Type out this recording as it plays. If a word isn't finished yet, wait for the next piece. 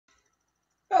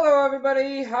Hello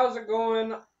everybody, how's it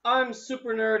going? I'm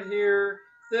Super Nerd here.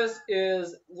 This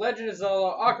is Legend of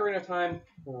Zelda Ocarina of Time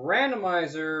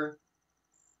Randomizer.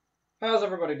 How's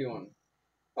everybody doing?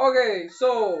 Okay,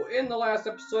 so in the last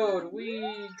episode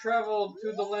we traveled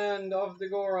to the land of the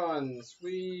Gorons.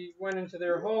 We went into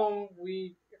their home,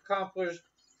 we accomplished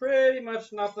pretty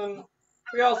much nothing.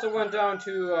 We also went down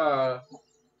to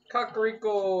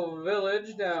Kakariko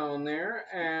village down there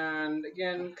and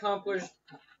again accomplished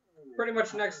pretty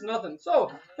much next to nothing. So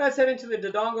let's head into the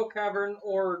Dodongo Cavern,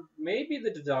 or maybe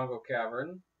the Dodongo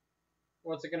Cavern.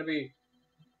 What's it gonna be?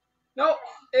 Nope,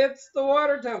 it's the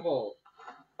Water Temple.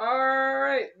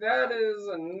 Alright, that is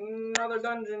another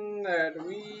dungeon that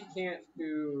we can't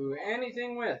do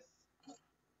anything with.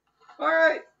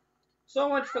 Alright, so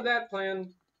much for that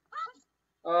plan.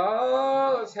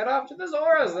 Oh, let's head off to the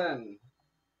Zoras then.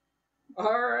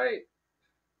 Alright.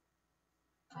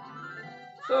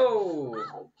 So,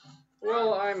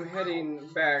 well, I'm heading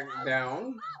back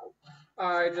down.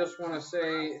 I just want to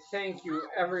say thank you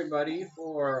everybody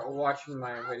for watching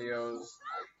my videos.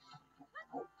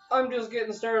 I'm just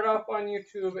getting started off on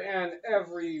YouTube and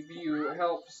every view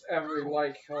helps, every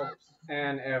like helps,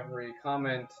 and every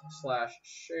comment slash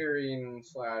sharing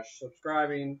slash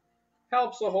subscribing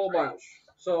helps a whole bunch.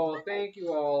 So thank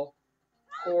you all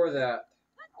for that.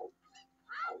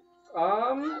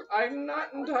 I'm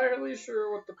not entirely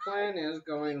sure what the plan is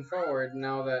going forward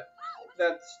now that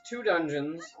that's two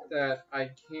dungeons that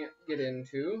I can't get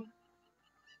into.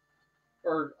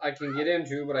 Or I can get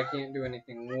into, but I can't do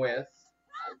anything with.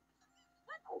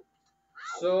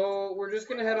 So we're just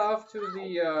gonna head off to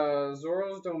the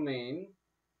Zoro's domain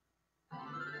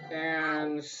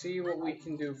and see what we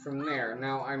can do from there.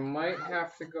 Now I might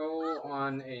have to go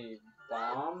on a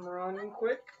bomb run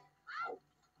quick.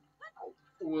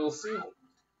 We'll see.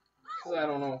 Cause I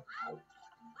don't know.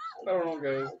 I don't know,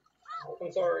 guys.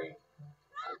 I'm sorry.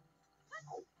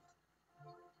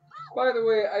 By the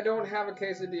way, I don't have a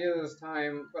quesadilla this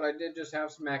time, but I did just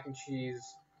have some mac and cheese.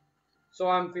 So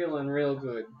I'm feeling real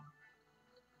good.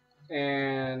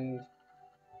 And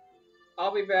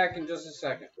I'll be back in just a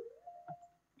second.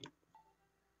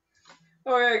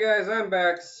 Okay guys, I'm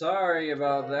back. Sorry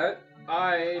about that.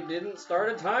 I didn't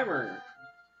start a timer.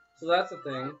 So that's a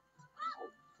thing.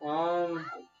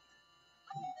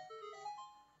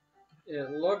 It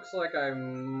looks like I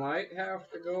might have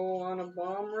to go on a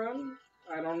bomb run.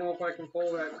 I don't know if I can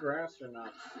pull that grass or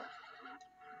not.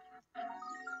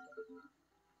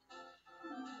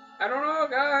 I don't know,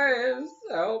 guys.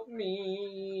 Help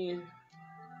me.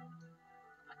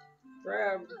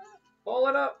 Grab. Pull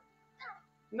it up.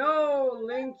 No,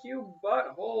 Link, you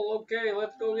butthole. Okay,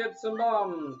 let's go get some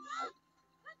bombs.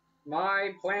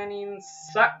 My planning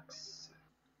sucks.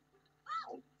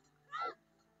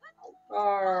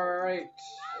 Alright.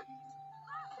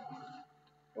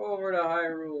 Over to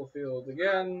Hyrule Field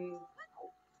again.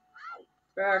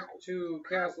 Back to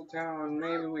Castletown.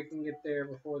 Maybe we can get there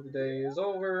before the day is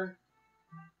over.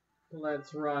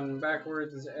 Let's run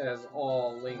backwards as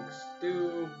all links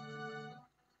do.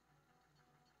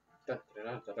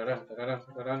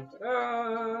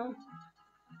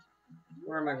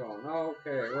 Where am I going?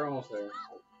 Okay, we're almost there.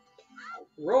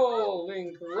 Roll,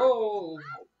 Link, roll!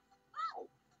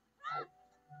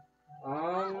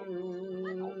 I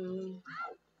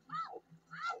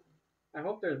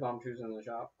hope there's bomb shoes in the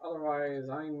shop. Otherwise,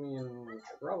 I'm in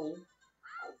trouble.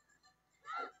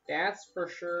 That's for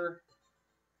sure.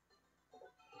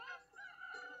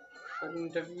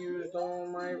 Shouldn't have used all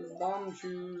my bomb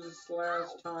shoes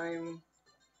last time.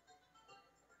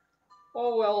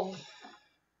 Oh well.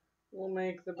 We'll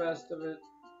make the best of it.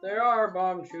 There are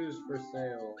bomb shoes for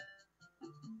sale.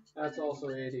 That's also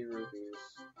 80 rupees.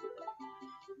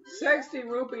 60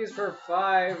 rupees for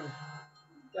 5.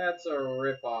 That's a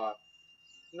ripoff.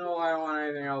 No, I don't want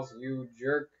anything else, you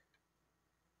jerk.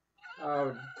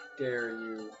 How dare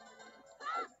you.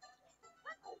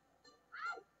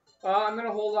 I'm going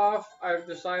to hold off. I've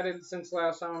decided since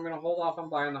last time I'm going to hold off on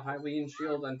buying the Hylian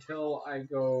shield until I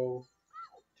go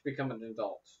to become an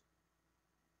adult.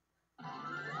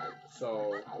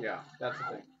 So, yeah, that's the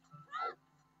thing.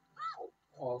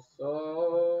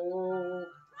 Also,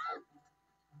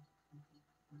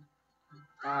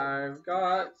 I've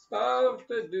got stuff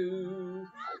to do.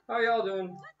 How y'all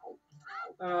doing?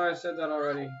 I know I said that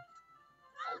already.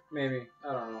 Maybe.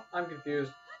 I don't know. I'm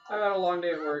confused. I've had a long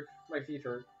day at work. My feet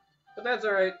hurt. But that's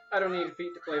alright. I don't need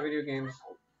feet to play video games.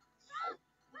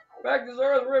 Back to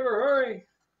Zora's River, hurry!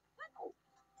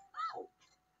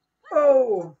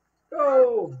 Go!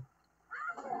 Go!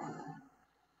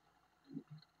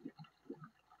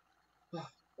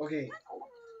 Okay.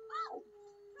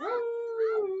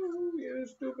 Oh,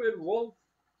 yes, stupid wolf.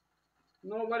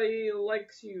 Nobody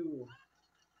likes you.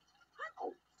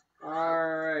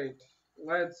 Alright,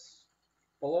 let's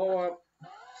blow up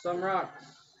some rocks.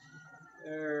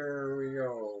 There we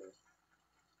go.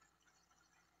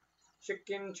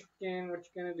 Chicken, chicken, what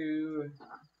you gonna do?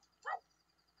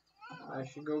 I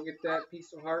should go get that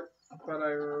piece of heart, but I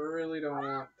really don't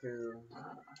want to.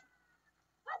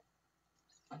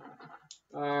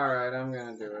 Alright, I'm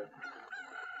gonna do it.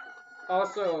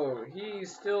 Also, he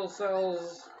still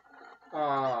sells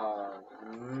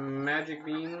magic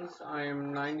beans. I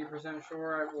am 90%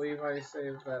 sure. I believe I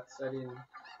saved that setting.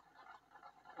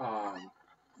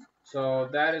 So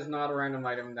that is not a random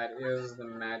item. That is the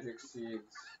magic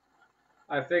seeds.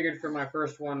 I figured for my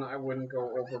first one I wouldn't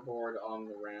go overboard on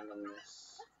the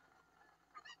randomness.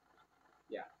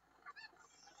 Yeah.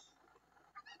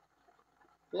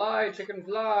 Fly, chicken,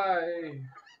 fly!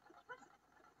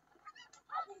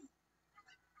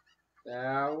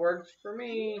 That works for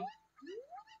me.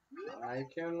 I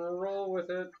can roll with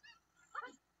it.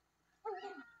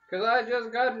 Because I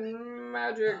just got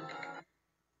magic.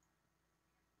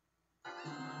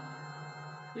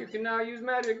 You can now use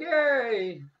magic.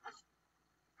 Yay!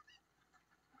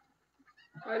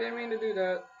 I didn't mean to do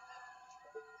that.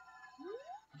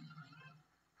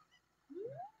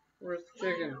 Where's the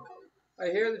chicken? I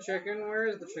hear the chicken. Where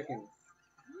is the chicken?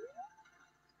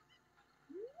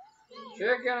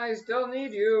 Chicken, I still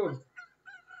need you.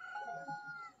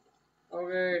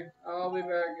 Okay, I'll be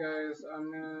back, guys.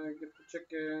 I'm gonna get the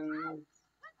chicken.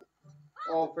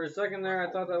 Oh, for a second there,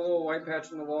 I thought that little white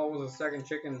patch in the wall was a second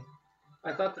chicken.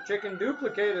 I thought the chicken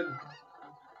duplicated.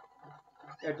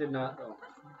 It did not, though.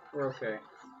 We're okay.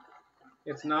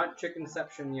 It's not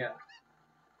Chicken-Seption yet.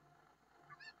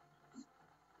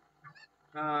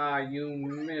 Ah, you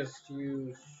missed,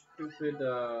 you stupid,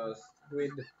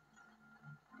 squid.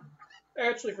 I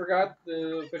actually forgot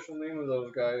the official name of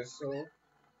those guys, so...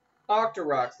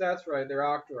 Octoroks, that's right, they're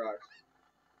Octoroks.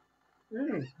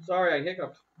 Sorry, I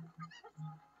hiccuped.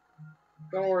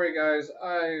 Don't worry, guys,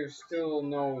 I still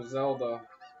know Zelda.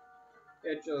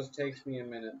 It just takes me a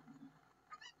minute.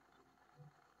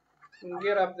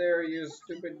 Get up there, you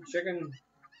stupid chicken.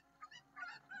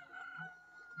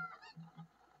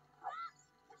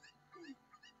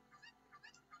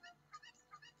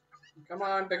 Come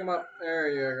on, pick him up. There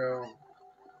you go.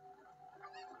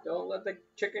 Don't let the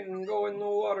chicken go in the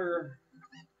water.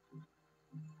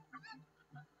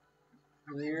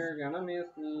 You're gonna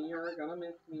miss me, you're gonna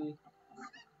miss me.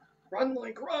 Run,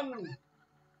 Link, run!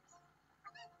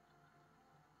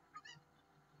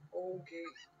 Okay,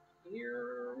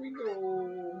 here we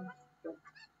go.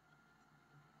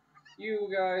 You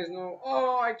guys know.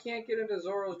 Oh, I can't get into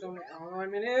Zoro's domain. Oh,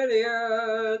 I'm an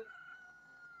idiot.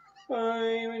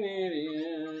 I'm an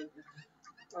idiot.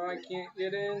 I can't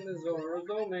get into Zoro's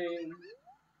domain.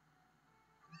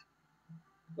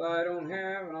 I don't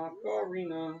have an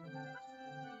Ocarina.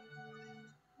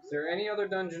 Is there any other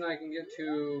dungeon I can get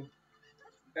to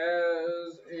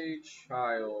as a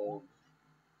child?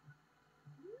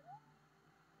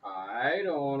 I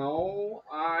don't know.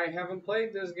 I haven't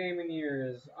played this game in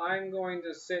years. I'm going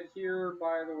to sit here,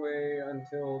 by the way,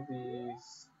 until the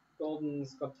Golden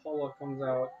Scatola comes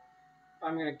out.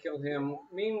 I'm going to kill him.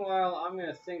 Meanwhile, I'm going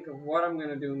to think of what I'm going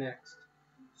to do next.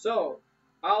 So,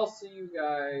 I'll see you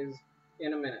guys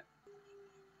in a minute.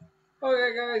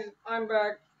 Okay, guys, I'm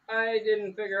back. I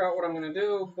didn't figure out what I'm going to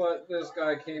do, but this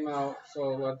guy came out, so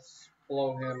let's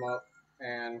blow him up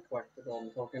and collect the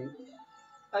golden token.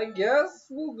 I guess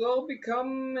we'll go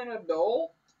become an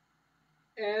adult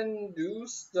and do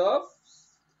stuff,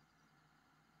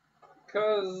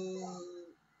 because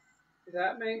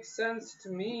that makes sense to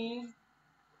me.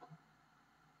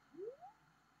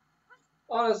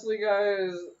 Honestly,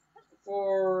 guys,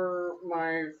 for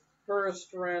my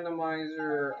first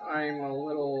randomizer, I'm a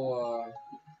little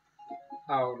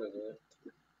out of it.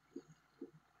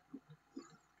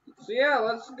 So yeah,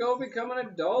 let's go become an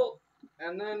adult.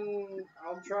 And then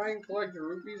I'll try and collect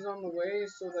rupees on the way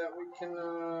so that we can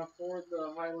afford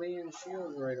the Hylian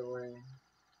shield right away.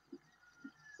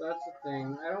 So that's the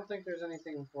thing. I don't think there's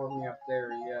anything for me up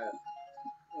there yet.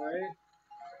 Right?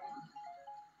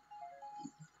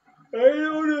 I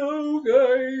don't know,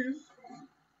 guys.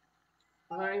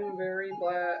 I'm very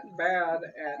bad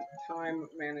at time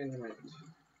management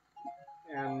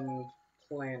and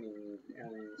planning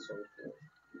and so forth.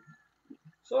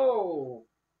 So...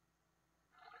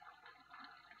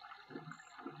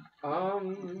 Okay,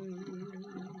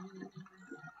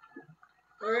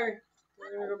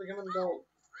 we're gonna go become an adult.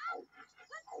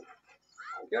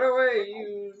 Get away,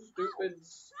 you stupid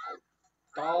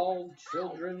doll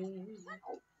children.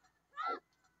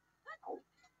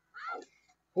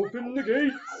 Open the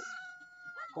gates!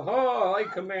 Aha, I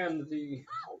command thee.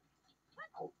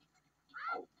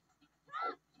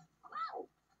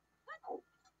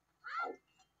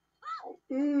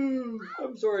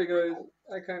 I'm sorry, guys.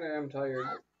 I kind of am tired.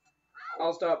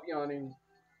 I'll stop yawning.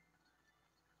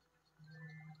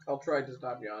 I'll try to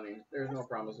stop yawning. There's no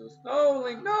promises. No,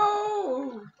 Link,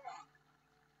 no!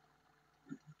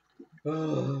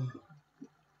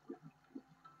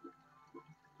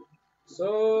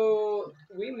 So,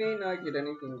 we may not get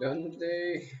anything done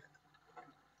today.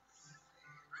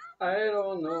 I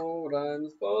don't know what I'm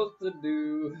supposed to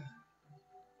do.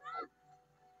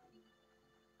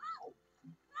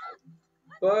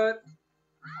 But,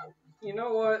 you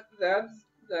know what? That's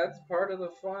part of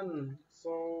the fun.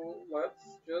 So, let's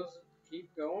just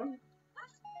keep going.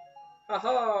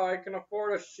 Haha, I can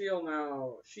afford a shield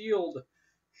now. Shield.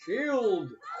 Shield!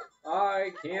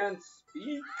 I can't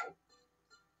speak.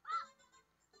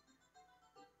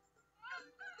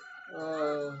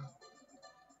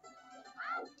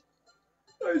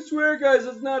 I swear, guys,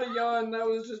 it's not a yawn. That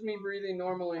was just me breathing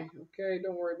normally. Okay,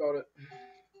 don't worry about it.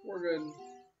 We're good.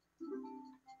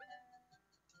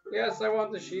 Yes, I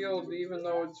want the shield, even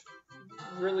though it's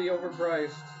really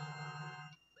overpriced.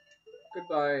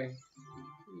 Goodbye,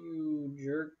 you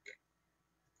jerk.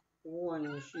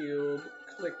 One shield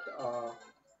clicked off.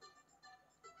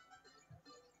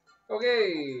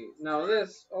 Okay, now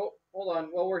this. Oh, hold on.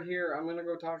 While we're here, I'm gonna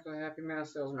go talk to the Happy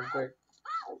Mask salesman quick.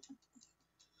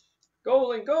 Go,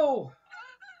 Link, go!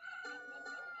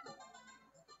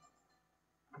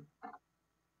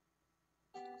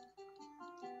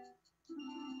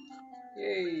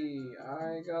 Yay,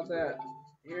 I got that.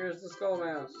 Here's the skull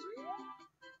mask.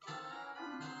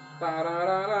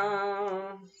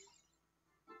 Ba-da-da-da.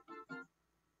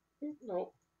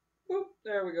 Nope. Boop,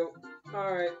 there we go.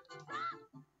 Alright.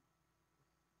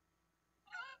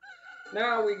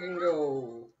 Now we can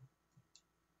go.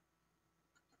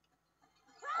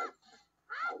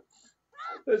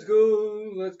 Let's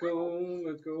go, let's go,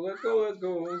 let's go, let's go, let's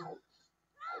go.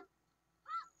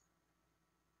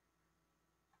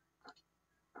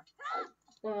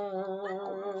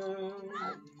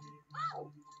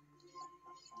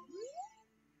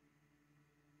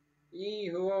 Ye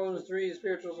who owns 3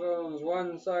 spiritual stones,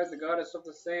 one inside the goddess of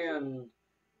the sand,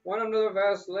 one under the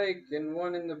vast lake, and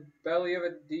one in the belly of a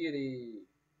deity.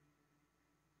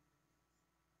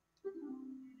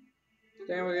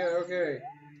 Damn, we get okay.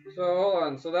 So hold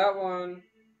on. So that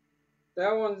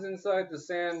one's inside the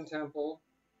sand temple,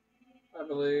 I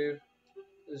believe,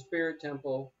 the spirit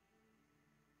temple.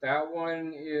 That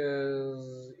one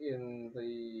is in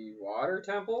the water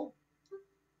temple,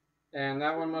 and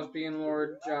that one must be in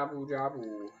Lord Jabu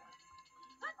Jabu,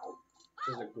 which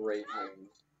is a great name.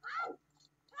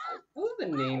 I love the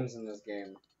names in this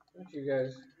game, don't you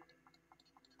guys?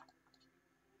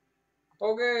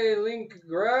 Okay, Link,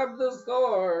 grab the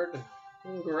sword.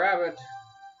 Grab it.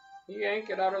 Yank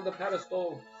it out of the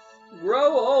pedestal.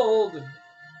 Grow old.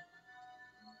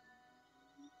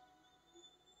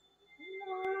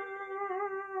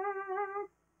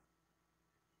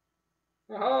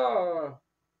 Aha!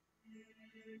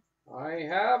 I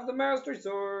have the Master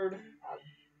Sword.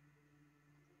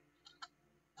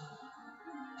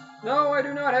 No, I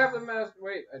do not have the Master.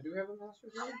 Wait, I do have the Master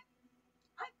Sword?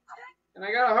 And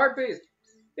I got a heart piece.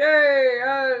 Yay!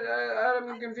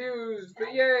 I'm confused,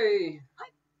 but yay!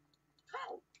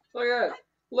 Look at that.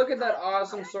 Look at that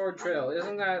awesome sword trail.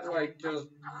 Isn't that, like, just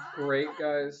great,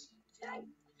 guys?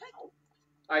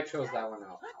 I chose that one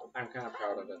out. I'm kind of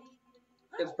proud of it.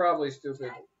 It's probably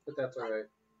stupid, but that's alright.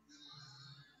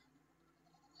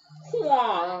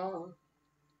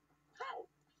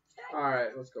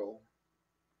 Alright, let's go.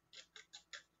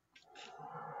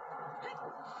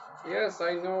 Yes,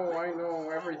 I know.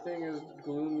 Everything is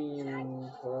gloomy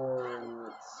and poor and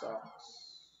it sucks.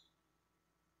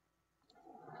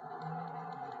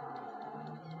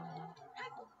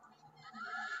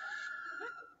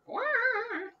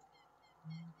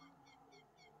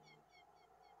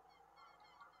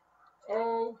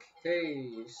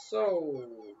 Okay, so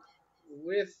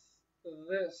with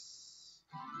this,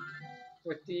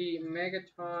 with the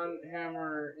Megaton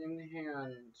hammer in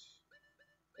hand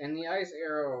and the ice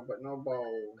arrow but no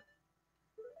bow,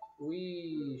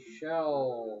 we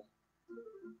shall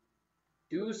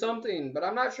do something, but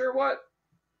I'm not sure what.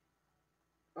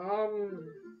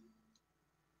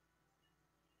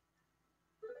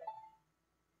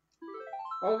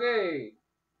 Okay,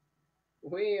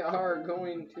 we are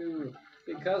going to,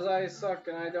 because I suck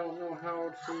and I don't know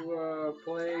how to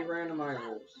play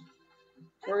randomizers,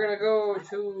 we're gonna go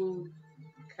to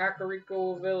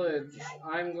Kakariko Village.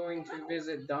 I'm going to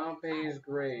visit Dompe's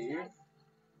grave.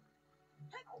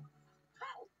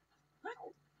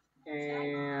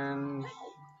 And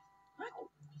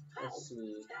let's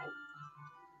see.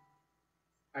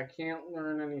 I can't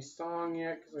learn any song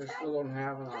yet because I still don't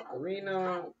have an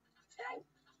ocarina.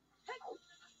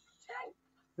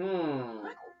 Hmm.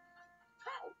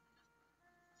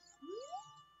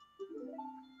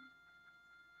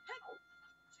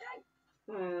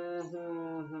 I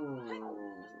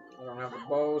don't have a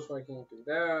bow, so I can't do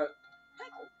that.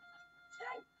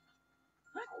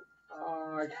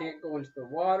 I can't go into the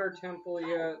water temple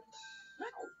yet.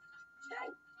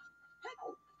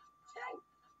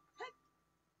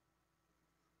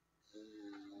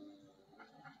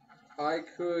 I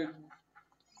could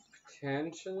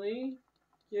potentially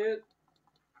get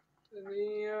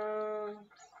the,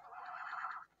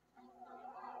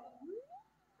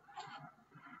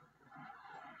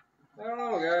 I don't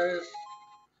know, guys.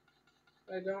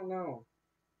 I don't know.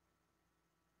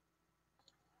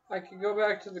 I could go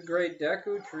back to the Great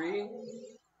Deku Tree.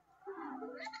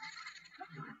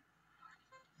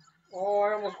 Oh,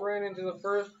 I almost ran into the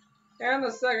first and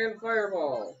the second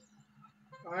fireball.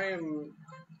 I am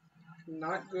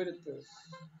not good at this.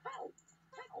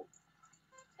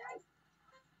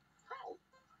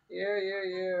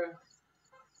 Yeah.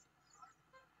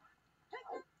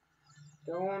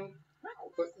 Don't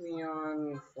put me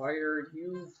on fire,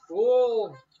 you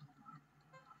fool!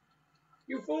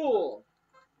 You fool!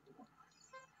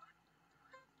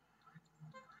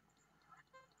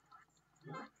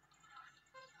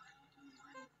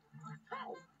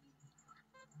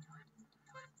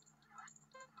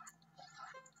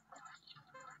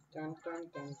 Dun, dun,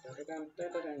 dun, dun, dun,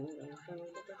 dun, dun,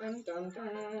 dun, dun, dun,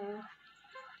 dun.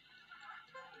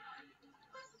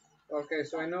 Okay,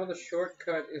 so I know the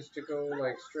shortcut is to go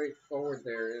like straight forward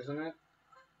there, isn't it?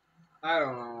 I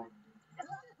don't know.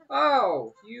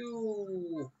 Oh,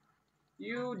 you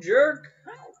jerk!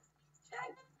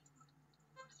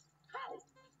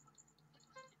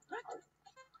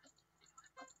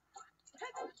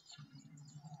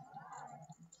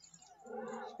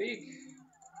 Speak.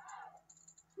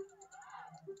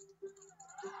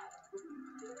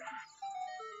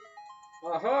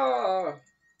 Aha!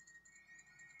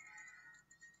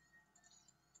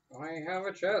 I have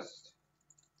a chest.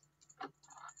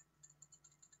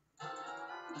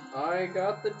 I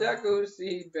got the Deku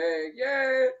seed bag.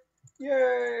 Yay!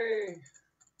 Yay!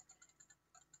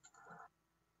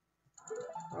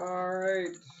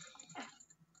 Alright.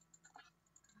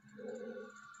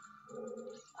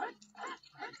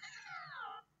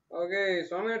 Okay,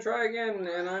 so I'm gonna try again,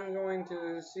 and I'm going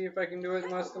to see if I can do it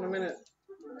in less than a minute.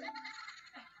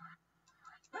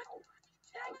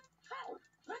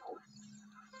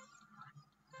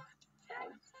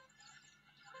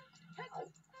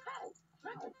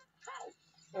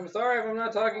 I'm sorry if I'm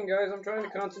not talking, guys. I'm trying to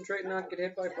concentrate and not get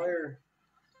hit by fire.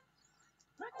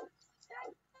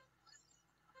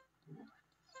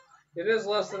 It is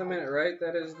less than a minute, right?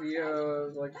 That is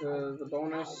the, like the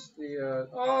bonus,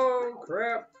 oh,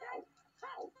 crap!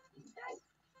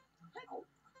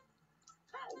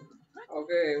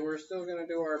 Okay, we're still gonna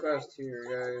do our best here,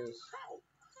 guys.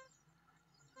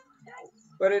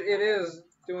 But it is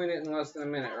doing it in less than a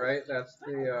minute, right? That's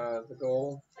the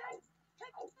goal.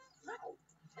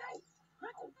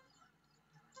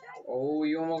 Oh,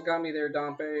 you almost got me there,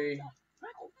 Dompe.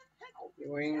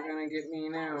 You ain't gonna get me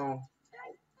now.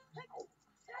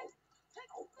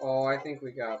 Oh, I think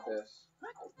we got this.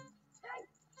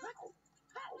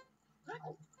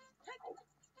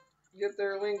 Get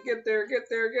there, Link. Get there, get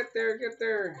there, get there, get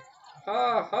there.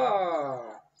 Ha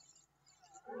ha.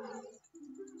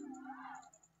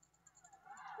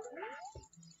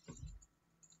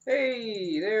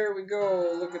 Hey, there we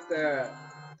go. Look at that.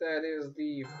 That is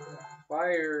the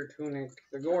fire tunic,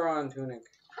 the Goron tunic.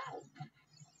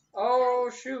 Oh,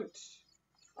 shoot.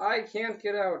 I can't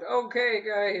get out. Okay,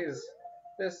 guys.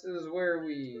 This is where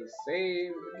we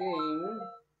save the game.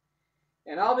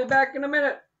 And I'll be back in a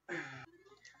minute.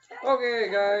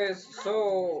 Okay, guys.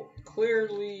 So,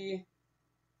 clearly,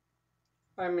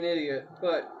 I'm an idiot.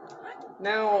 But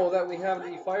now that we have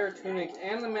the fire tunic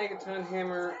and the Megaton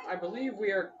hammer, I believe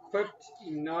we are equipped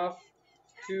enough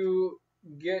to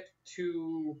get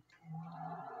to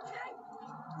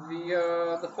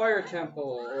the fire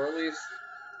temple, or at least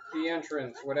the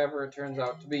entrance, whatever it turns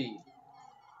out to be.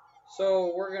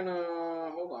 So we're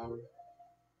gonna hold on.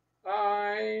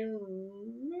 I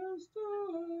messed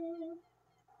up.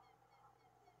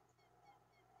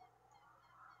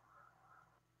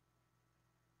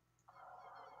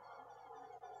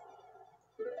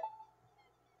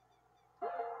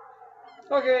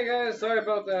 Okay, guys, sorry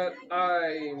about that.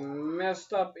 I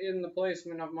messed up in the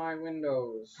placement of my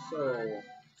windows, so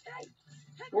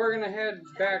we're gonna head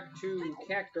back to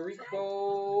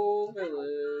Kakariko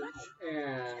Village,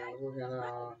 and we're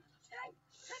gonna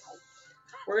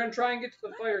try and get to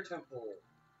the Fire Temple.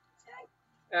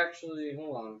 Actually,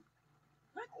 hold on.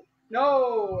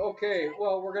 No, okay.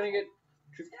 Well, we're gonna do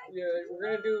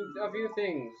a few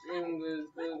things in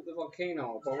the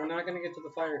volcano, but we're not gonna get to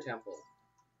the Fire Temple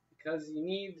because you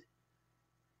need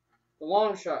the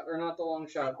long shot, or not the long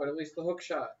shot, but at least the hook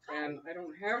shot. And I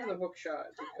don't have the hook shot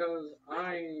because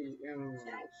I am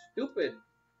stupid.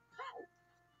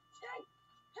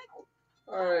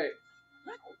 Alright.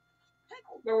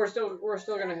 But we're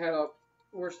still gonna head up.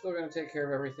 We're still gonna take care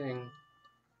of everything.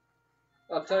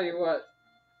 I'll tell you what,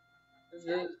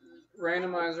 the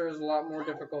randomizer is a lot more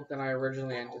difficult than I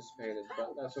originally anticipated,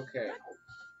 but that's okay.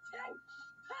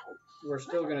 We're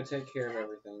still gonna take care of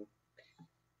everything.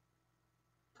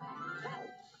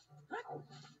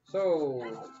 So,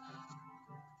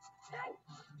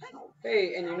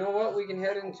 hey, and you know what? We can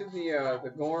head into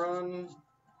the Goron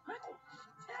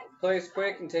place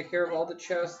quick and take care of all the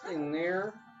chests in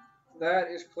there. That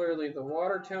is clearly the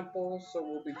water temple, so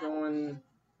we'll be going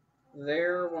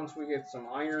there once we get some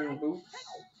iron boots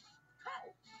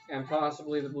and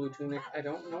possibly the blue tunic. I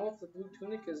don't know if the blue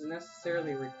tunic is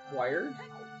necessarily required.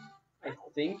 I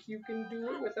think you can do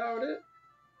it without it.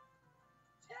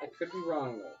 I could be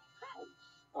wrong though.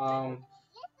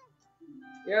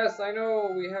 Yes, I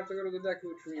know we have to go to the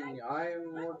Deku Tree. I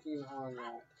am working on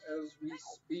that as we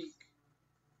speak.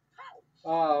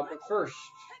 But first,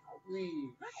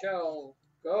 we shall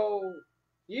go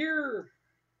here.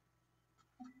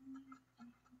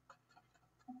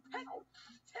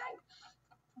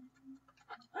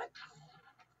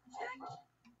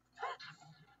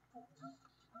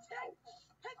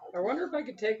 I wonder if I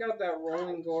could take out that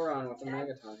rolling Goron with a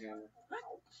Megaton hammer.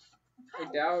 I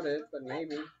doubt it, but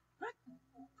maybe.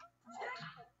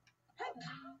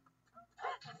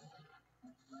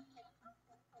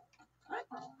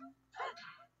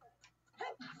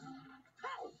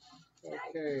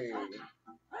 Okay.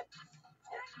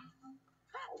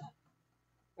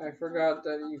 I forgot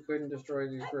that you couldn't destroy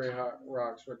these gray hot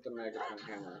rocks with the Megaton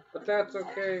hammer. But that's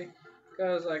okay,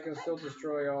 because I can still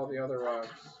destroy all the other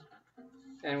rocks.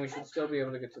 And we should still be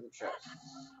able to get to the chests.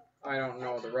 I don't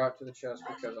know the route to the chest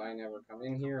because I never come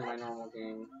in here in my normal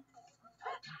game.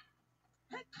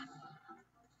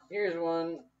 Here's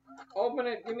one. Open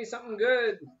it, give me something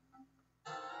good.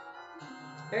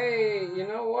 Hey, you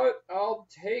know what? I'll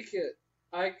take it.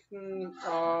 I can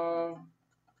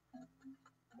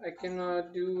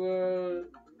do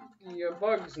the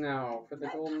bugs now for the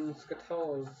golden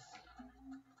scatolas.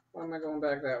 Why am I going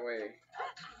back that way?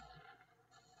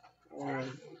 I want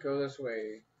to go this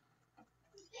way.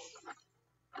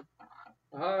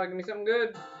 Ah, give me something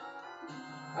good.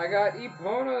 I got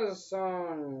Epona's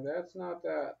song. That's not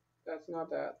that. That's not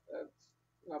that. That's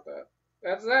not that.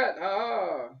 That's that.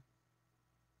 Ah.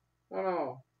 Oh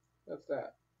no. That's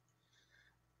that.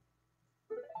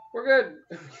 We're good.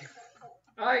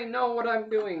 I know what I'm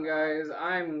doing, guys.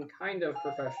 I'm kind of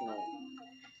professional.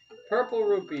 Purple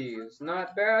rupees.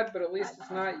 Not bad, but at least it's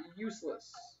not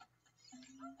useless.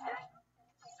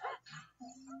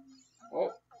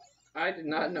 Oh, I did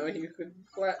not know you could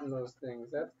flatten those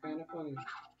things. That's kind of funny.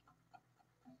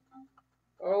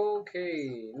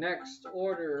 Okay, next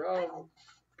order of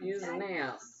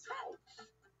business.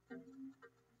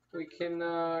 We can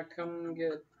come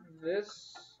get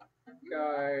this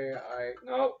guy.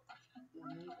 Nope.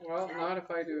 Well, not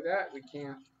if I do that. We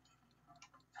can't.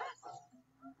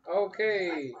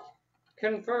 Okay,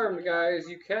 confirmed, guys.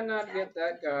 You cannot get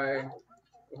that guy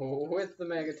with the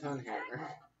Megaton hammer.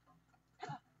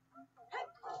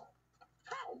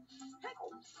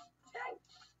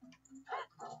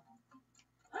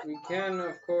 We can,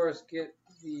 of course, get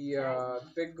the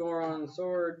Big Goron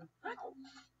sword,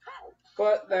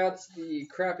 but that's the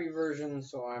crappy version,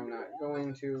 so I'm not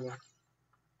going to.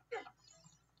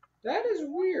 That is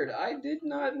weird. I did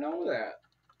not know that.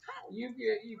 You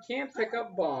can't pick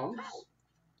up bombs,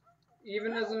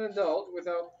 even as an adult,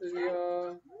 without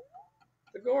the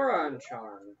Goron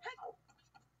charm.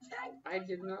 I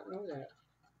did not know that.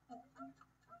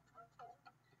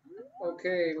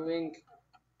 Okay, Link,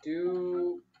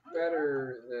 do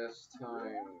better this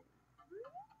time.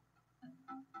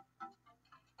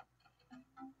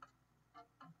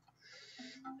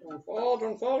 Don't fall,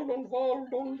 don't fall, don't fall,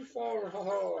 don't fall,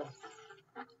 haha.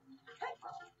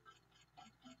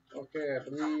 Okay, I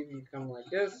believe you come like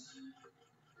this.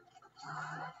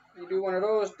 You do one of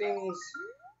those things.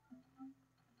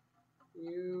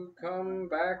 You you come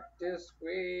back this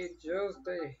way just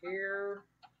a hair.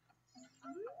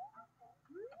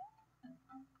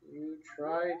 You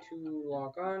try to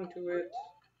lock onto it.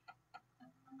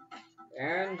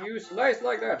 And you slice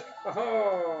like that.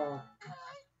 Haha!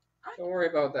 Don't worry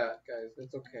about that, guys.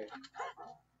 It's okay.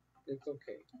 It's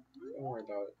okay. Don't worry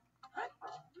about it.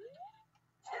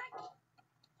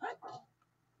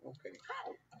 Okay.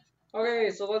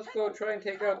 Okay, so let's go try and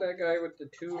take out that guy with the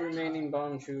 2 remaining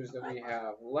bomb shoes that we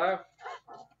have left.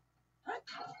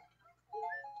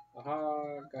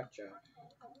 Aha, gotcha.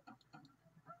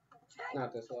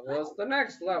 Not this level, it's the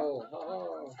next level.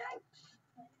 Oh.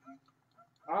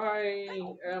 I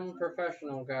am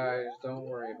professional, guys. Don't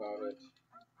worry about it.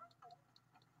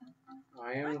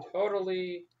 I am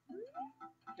totally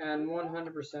and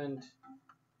 100%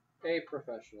 a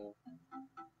professional.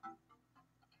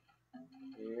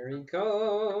 Here he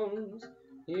comes.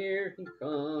 Here he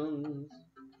comes.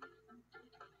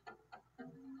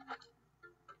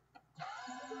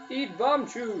 Eat bomb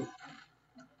chew.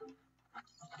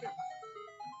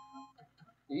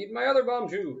 Eat my other bomb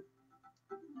chew.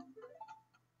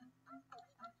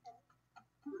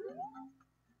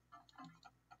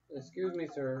 Excuse me,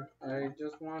 sir. I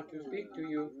just want to speak to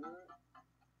you.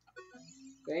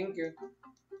 Thank you.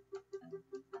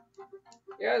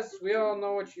 Yes, we all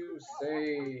know what you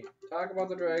say. Talk about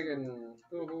the dragon.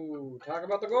 Hoo-hoo. Talk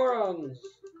about the Gorons.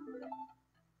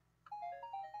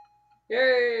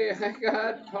 Yay! I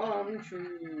got palm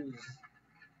trees.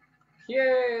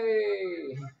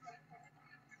 Yay!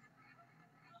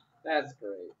 That's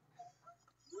great.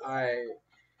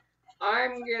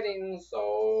 I'm getting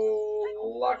so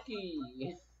lucky.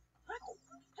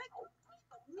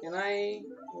 Can I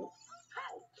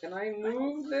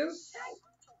move this?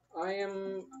 I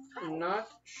am not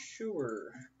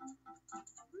sure.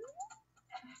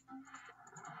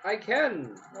 I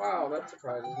can! Wow, that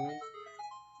surprises me.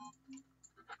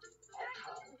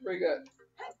 Pretty good.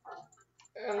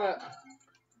 And that.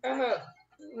 And that.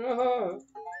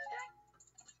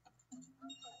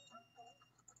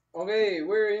 Okay,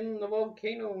 we're in the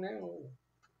volcano now.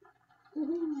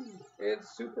 Woohoo!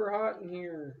 It's super hot in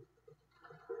here.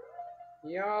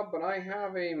 Yeah, but I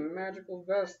have a magical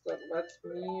vest that lets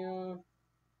me,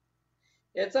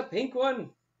 It's a pink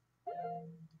one!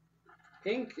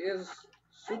 Pink is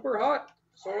super hot,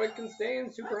 so it can stay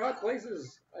in super hot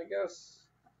places. I guess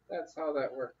that's how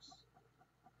that works.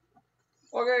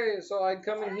 Okay, so I'd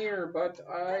come in here, but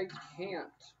I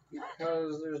can't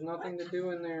because there's nothing to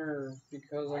do in there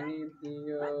because I need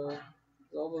the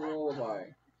Zelda's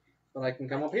Lullaby. But I can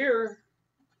come up here.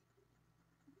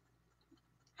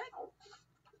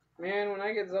 Man, when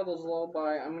I get Zelda's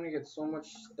Lullaby, I'm gonna get so much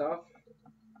stuff.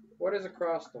 What is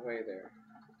across the way there?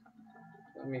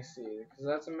 Let me see, because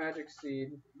that's a magic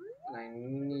seed, and I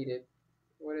need it.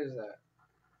 What is that?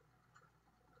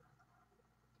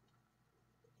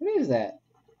 What is that?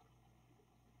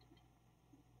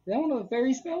 Is that one of the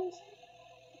fairy spells?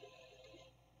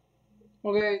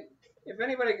 Okay, if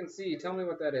anybody can see, tell me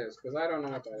what that is, because I don't know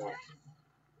what that is.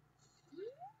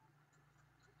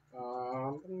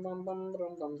 Ah,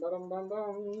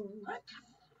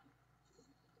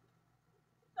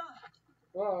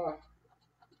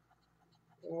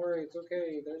 don't worry, it's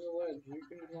okay. There's a ledge. You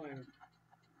can climb.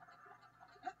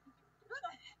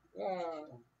 Ah,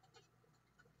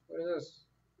 what is this?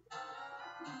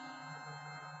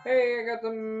 Hey, I got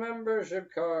the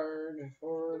membership card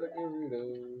for the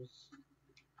Gerudos.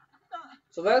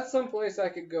 So that's someplace I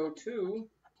could go to.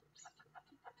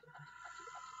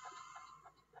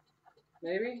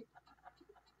 Maybe?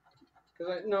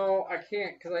 No, I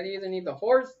can't, because I either need the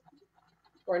horse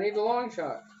or I need the long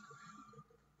shot.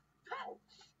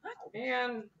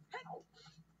 And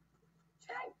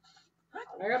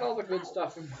I got all the good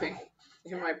stuff in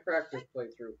my practice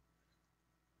playthrough.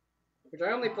 Which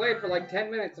I only played for like 10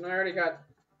 minutes and I already got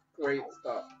great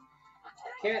stuff.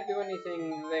 Can't do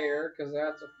anything there because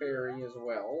that's a fairy as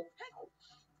well.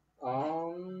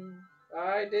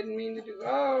 I didn't mean to do.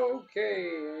 Oh, okay,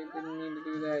 I didn't mean to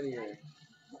do that either.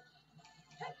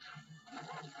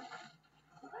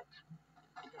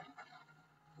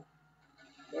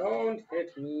 Don't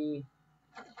hit me.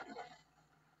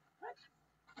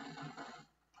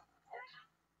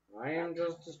 I am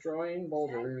just destroying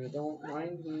boulders. Don't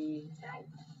mind me.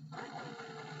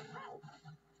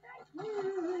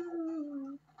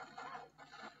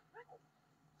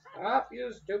 Stop,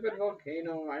 you stupid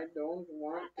volcano. I don't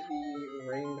want to be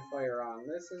rained fire on.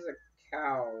 This is a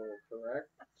cow, correct?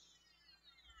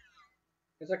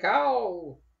 It's a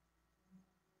cow!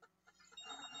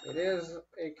 It is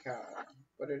a cow,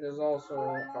 but it is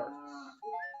also hearts.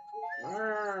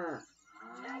 Arrgh.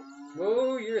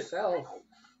 Moo yourself.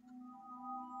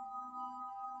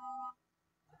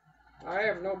 I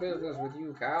have no business with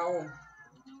you, cow.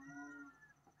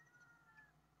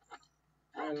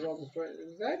 Might as well destroy.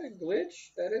 Is that a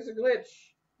glitch? That is a glitch.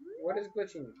 What is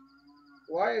glitching?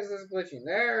 Why is this glitching?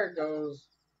 There it goes.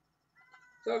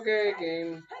 It's okay,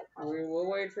 game. We will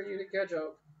wait for you to catch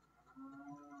up.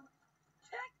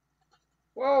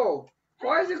 Whoa!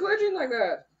 Why is it glitching like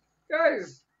that?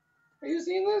 Guys, are you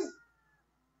seeing this?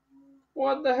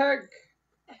 What the heck?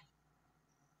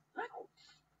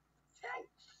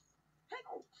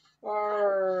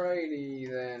 Alrighty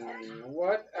then.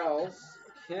 What else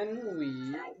can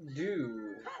we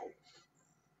do?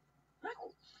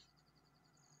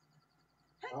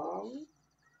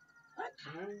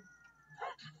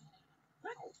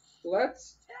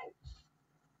 Let's.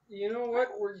 You know what?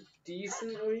 We're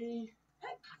decently,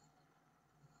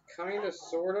 kind of,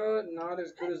 sorta, not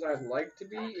as good as I'd like to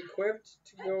be equipped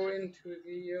to go into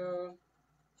the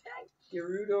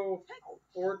Gerudo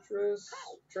Fortress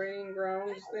training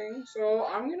grounds thing. So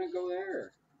I'm gonna go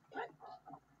there.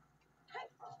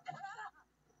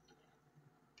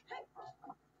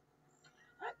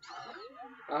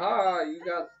 Aha, you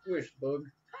got squished, bug.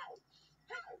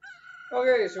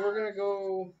 Okay, so we're gonna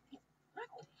go.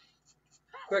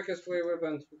 Quickest way would have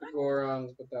been through the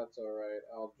Gorons, but that's alright.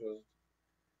 I'll just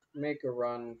make a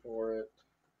run for it.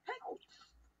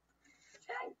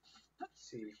 Let's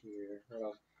see here. What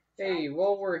else? Hey,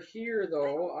 while we're here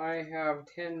though, I have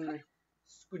 10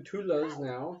 Skutulas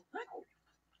now.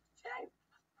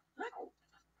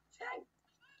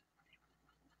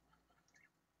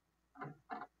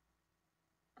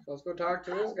 So let's go talk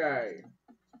to this guy.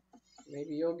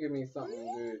 Maybe you'll give me something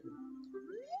good.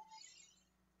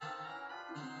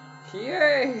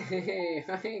 Yay!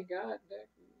 I got that.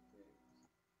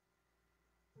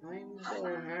 I'm so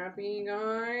happy,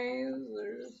 guys.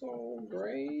 They're so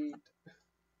great.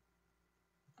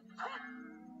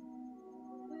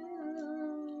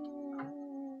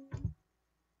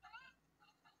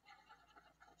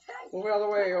 Move out of the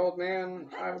way, old man.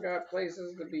 I've got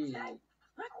places to be.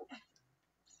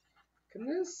 Can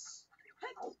this?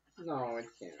 No, it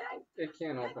can't. It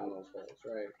can't open those holes,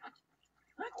 right?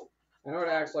 I know it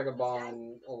acts like a bomb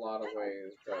in a lot of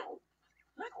ways, but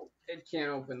it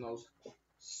can't open those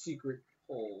secret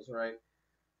holes, right?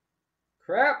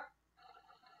 Crap!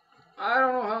 I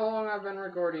don't know how long I've been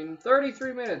recording.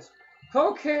 33 minutes.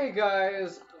 Okay,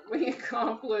 guys, we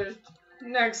accomplished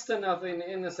next to nothing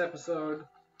in this episode.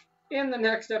 In the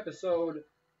next episode,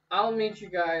 I'll meet you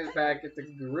guys back at the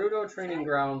Gerudo Training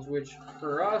Grounds, which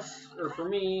for us, or for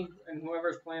me, and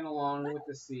whoever's playing along with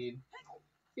the seed,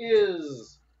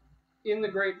 is in the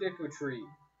Great Deku Tree.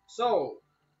 So,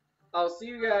 I'll see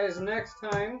you guys next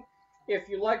time. If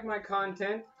you like my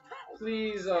content,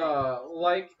 please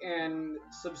like and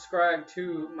subscribe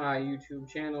to my YouTube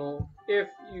channel if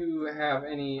you have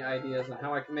any ideas on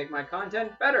how I can make my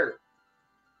content better.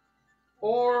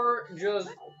 Or just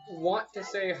want to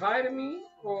say hi to me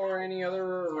or any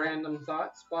other random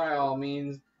thoughts, by all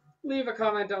means, leave a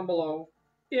comment down below.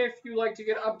 If you like to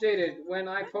get updated when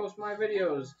I post my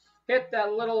videos, hit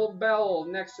that little bell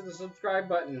next to the subscribe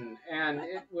button and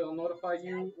it will notify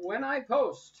you when I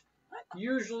post.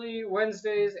 Usually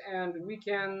Wednesdays and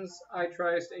weekends I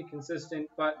try to stay consistent,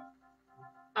 but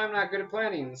I'm not good at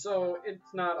planning, so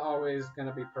it's not always going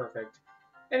to be perfect.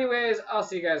 Anyways, I'll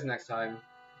see you guys next time.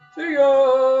 See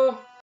ya!